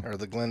close to home. or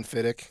the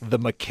Glenfiddich? The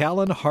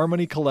Macallan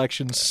Harmony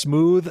Collection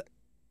Smooth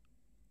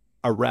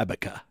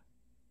Arabica.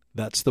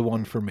 That's the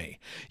one for me.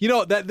 You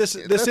know that that's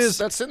in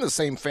the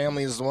same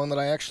family as the one that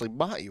I actually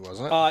bought you,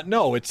 wasn't it?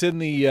 no, it's in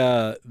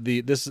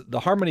the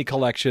Harmony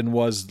Collection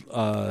was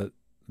the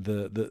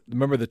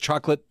remember the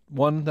chocolate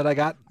one that I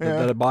got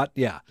that I bought?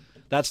 Yeah.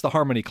 That's the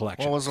Harmony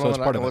Collection. What was the so one? it's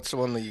part of it. What's the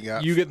one that you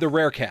got? You get the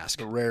rare cask.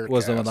 The rare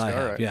was the one cask, I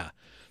have. all right. Yeah.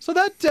 So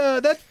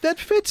that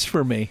fits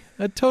for me.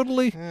 That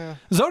totally. Yeah.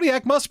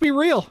 Zodiac must be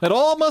real. It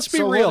all must be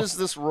So real. what is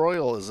this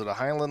Royal? Is it a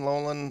Highland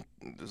Lowland?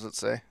 Does it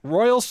say?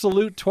 Royal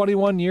Salute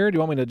 21 year. Do you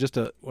want me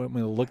to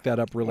look that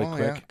up really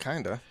quick? Yeah,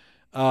 kinda.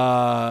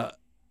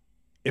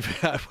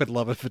 If I would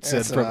love if it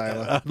said It's an from,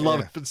 Isla. I'd love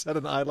Yeah. if it said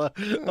an Isla.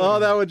 Oh,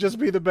 that would just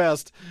be the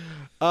best.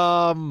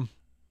 Yeah,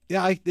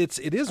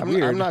 it is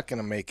weird. I'm not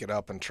gonna make it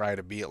up and try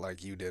to be it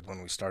like you did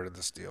when we started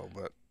this deal,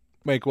 but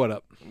Make what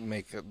up?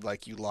 make it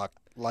like you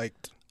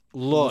liked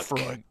Look,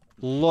 Lefroy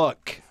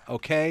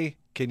okay?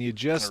 Can you or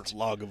just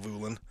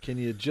Lagavulin.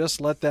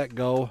 let that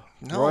go?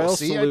 No, Royal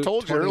see, I Salute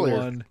told you earlier.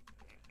 21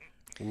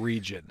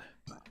 region.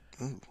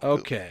 Ooh,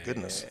 Okay.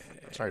 Goodness.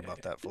 Sorry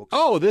about that, folks.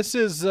 Oh, this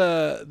is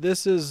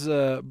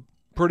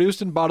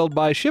produced and bottled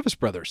by Chivas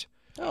Brothers.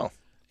 Oh,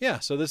 Yeah,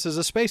 so this is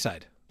a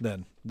Speyside.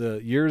 Then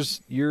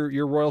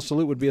your Royal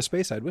Salute would be a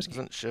Speyside whiskey,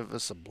 isn't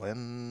Chivas a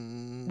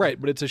blend? right?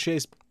 But it's a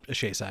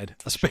Speyside,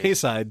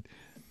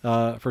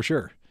 for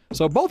sure.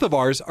 So both of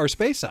ours are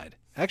Speyside.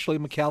 Actually,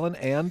 Macallan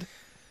and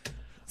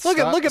look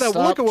at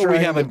what we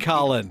have in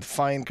common.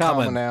 Find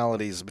Common.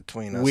 commonalities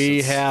between us. We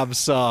It's- have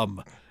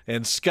some,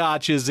 and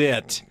Scotch is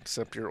it.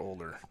 except you're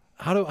older.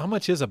 How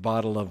much is a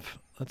bottle of?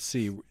 Let's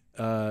see.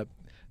 So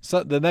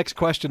the next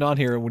question on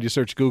here, when you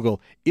search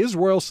Google, is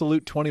Royal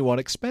Salute 21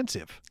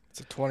 expensive? It's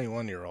a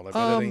 21-year-old. I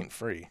bet it ain't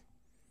free.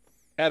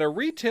 At a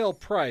retail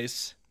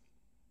price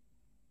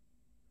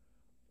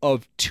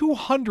of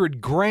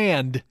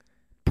 $200,000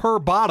 per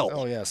bottle.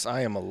 Oh yes,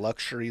 I am a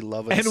luxury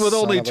loving. And with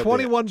son only of a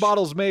 21 bitch.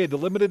 bottles made, the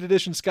limited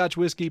edition Scotch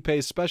whiskey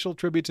pays special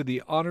tribute to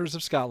the honours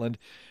of Scotland,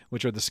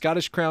 which are the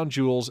Scottish crown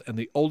jewels and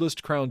the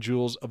oldest crown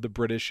jewels of the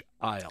British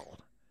Isle.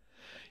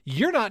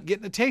 You're not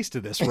getting a taste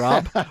of this,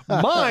 Rob.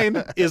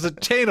 Mine is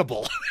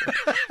attainable.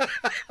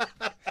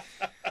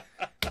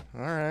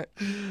 All right.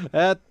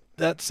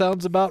 That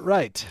sounds about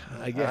right,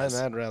 I guess.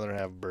 I'd rather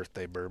have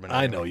birthday bourbon.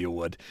 I know you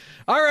would.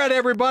 All right,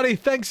 everybody.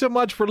 Thanks so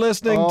much for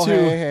listening to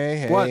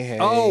hey, what?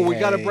 Hey, we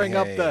got to bring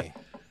up the.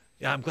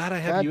 Yeah, I'm glad I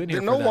have you in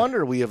here. No for that.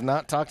 wonder we have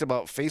not talked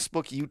about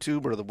Facebook,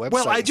 YouTube, or the website.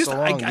 Well, I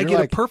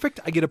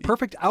get a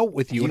perfect out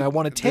with you, and I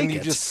want to take then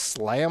you just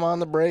slam on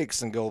the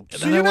brakes and go.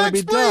 And then I want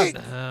to be done.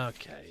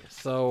 Okay,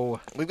 so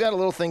we've got a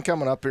little thing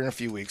coming up here in a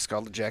few weeks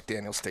called the Jack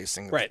Daniel's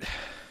tasting. Right.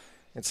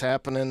 It's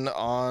happening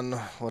on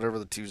whatever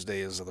the Tuesday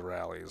is of the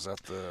rally. Is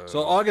that the...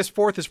 So August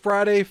 4th is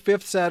Friday,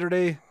 5th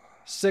Saturday,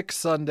 6th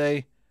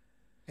Sunday.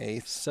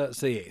 8th? It's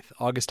the 8th,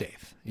 August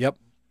 8th. Yep.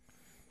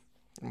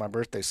 My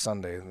birthday's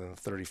Sunday, and then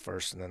the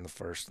 31st, and then the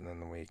 1st, and then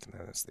the week, and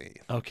then it's the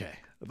 8th. Okay.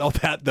 Oh,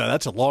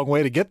 that's a long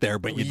way to get there,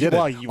 but you did it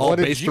all what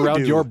did based you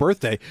around do? your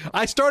birthday.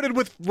 I started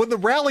with when the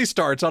rally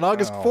starts on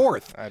August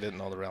 4th. I didn't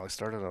know the rally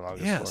started on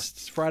August 4th. Yes,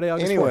 it's Friday,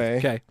 August 4th. Anyway,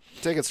 okay.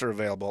 Tickets are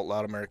available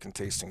at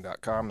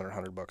loudamericantasting.com. They're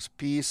 $100 a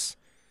piece.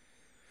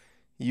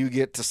 You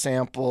get to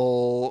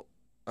sample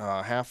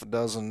half a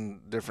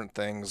dozen different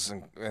things,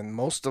 and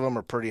most of them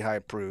are pretty high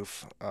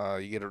proof.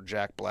 You get a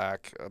Jack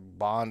Black, a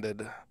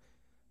bonded,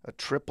 a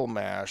triple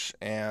mash,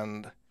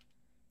 and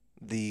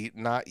the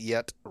not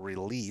yet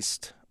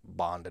released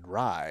bonded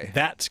rye.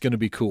 That's going to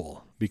be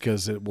cool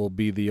because it will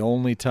be the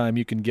only time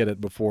you can get it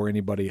before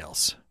anybody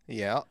else.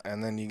 Yeah,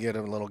 and then you get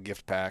a little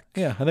gift pack.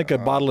 Yeah, I think a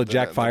bottle of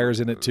Jack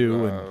Fire's in it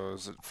too.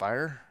 Was it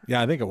Fire?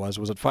 Yeah, I think it was.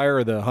 Was it Fire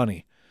or the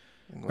honey?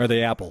 Or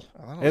the apple?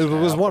 It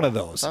was one of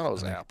those. I thought it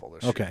was apple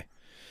this year. Okay.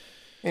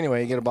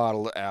 Anyway, you get a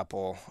bottle of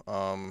apple.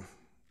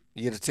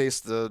 You get to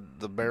taste the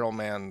Barrel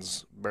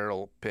Man's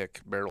barrel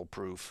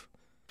proof.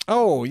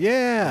 Oh,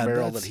 yeah. The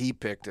barrel that he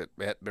picked at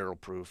Barrel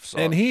Proof. So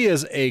and he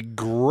is a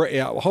great,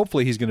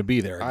 hopefully he's going to be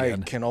there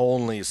again. I can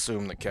only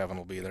assume that Kevin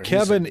will be there.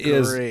 Kevin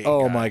is,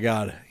 guy. My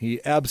God. He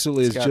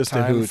absolutely He's is just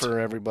a hoot. for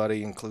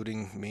everybody,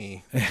 including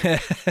me.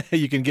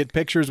 You can get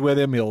pictures with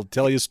him. He'll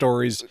tell you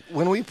stories.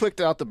 When we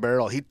picked out the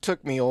barrel, he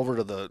took me over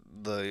to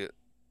the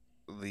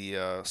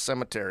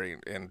cemetery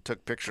and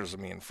took pictures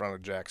of me in front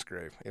of Jack's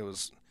grave. It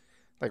was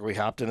like we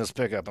hopped in his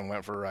pickup and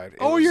went for a ride.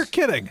 You're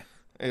kidding.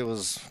 It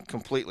was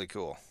completely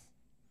cool.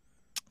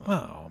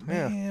 Oh,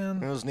 man.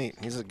 Yeah, it was neat.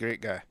 He's a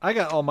great guy. I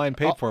got all mine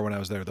paid for when I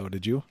was there, though.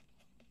 Did you?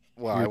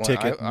 Well, Your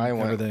ticket and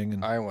everything.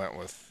 And... I went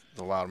with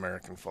the Loud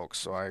American folks,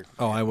 so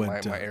I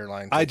went my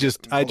airline I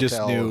ticket,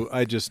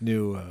 just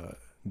knew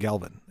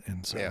Galvin,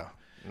 and so yeah.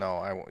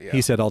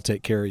 He said I'll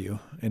take care of you,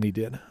 and he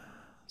did.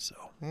 So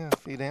yeah,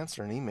 if he'd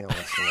answer an email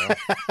once in a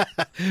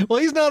while. Well,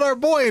 he's not our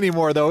boy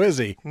anymore, though, is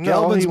he? No,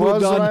 Galvin's he was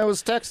moved on. when I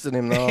was texting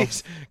him, though.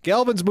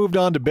 Galvin's moved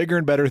on to bigger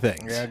and better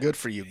things. Yeah, good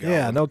for you, Galvin.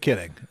 Yeah, no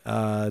kidding.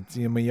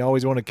 You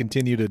always want to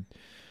continue to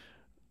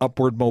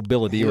upward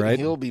mobility, right?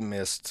 He'll be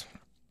missed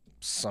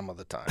some of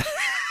the time.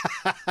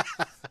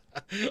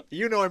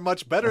 You know him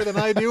much better than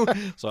I do,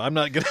 so I'm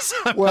not going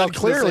to. Well,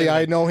 clearly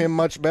I know him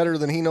much better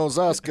than he knows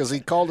us because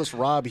he called us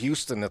Rob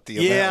Houston at the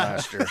event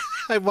last year.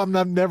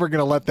 I'm never going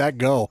to let that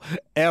go,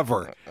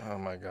 ever. Oh,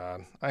 my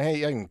God. I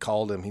even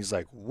called him. He's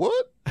like,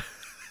 what?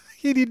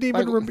 He didn't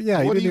even remember.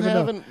 Yeah, he didn't even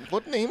know.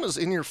 What name is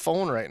in your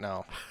phone right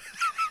now?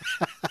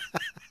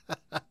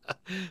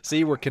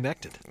 See, we're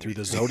connected through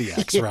the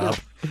Zodiacs, Rob.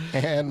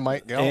 And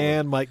Mike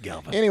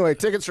Galvin. Anyway,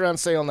 tickets are on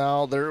sale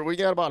now. We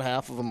got about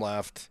half of them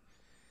left.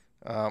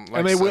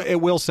 It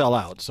will sell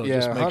out. So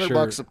just make sure.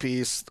 $100 a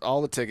piece.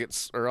 All the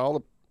tickets or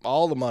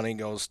all the money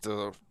goes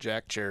to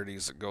Jack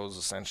Charities. It goes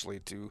essentially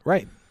to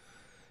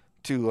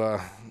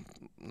the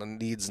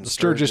needs and the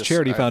Sturgis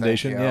Charity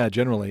Foundation. Think, yeah,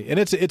 generally, and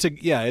it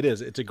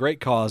is. It's a great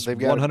cause.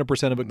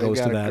 100% of it goes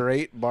to that. They've got a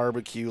great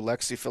barbecue.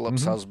 Lexi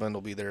Phillips' husband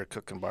will be there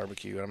cooking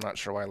barbecue. I'm not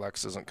sure why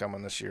Lex isn't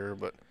coming this year,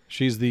 but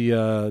she's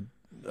the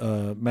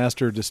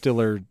master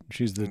distiller.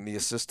 She's the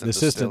assistant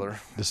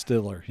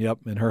distiller. Yep,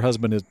 and her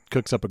husband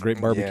cooks up a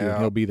great barbecue, and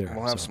he'll be there.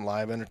 We'll have some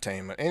live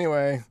entertainment.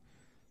 Anyway,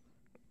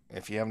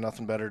 if you have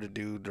nothing better to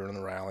do during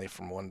the rally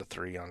from 1 to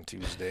 3 on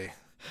Tuesday.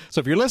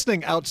 So if you're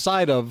listening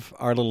outside of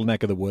our little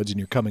neck of the woods and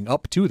you're coming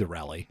up to the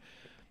rally,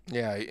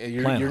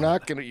 you're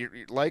not going to.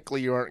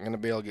 You aren't going to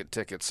be able to get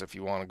tickets if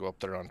you want to go up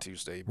there on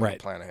Tuesday. You better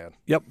plan ahead.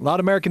 Yep,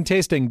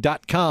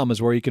 loudamericantasting.com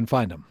is where you can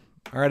find them.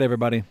 All right,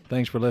 everybody.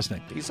 Thanks for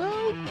listening. Peace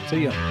out.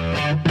 See ya.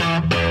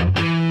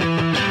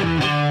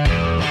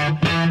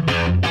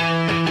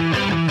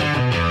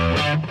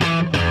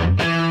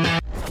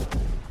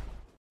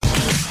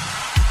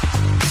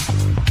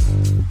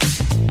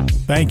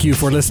 Thank you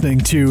for listening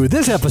to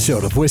this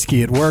episode of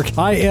Whiskey at Work.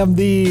 I am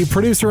the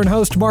producer and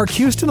host, Mark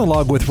Houston,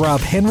 along with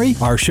Rob Henry.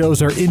 Our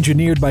shows are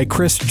engineered by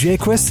Chris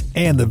Jaquist,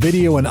 and the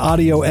video and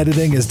audio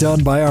editing is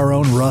done by our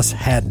own Russ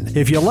Haddon.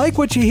 If you like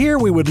what you hear,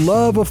 we would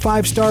love a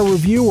 5-star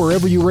review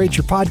wherever you rate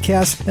your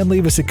podcast, and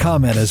leave us a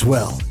comment as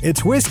well.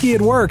 It's Whiskey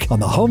at Work on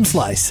the Home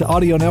Slice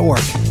Audio Network.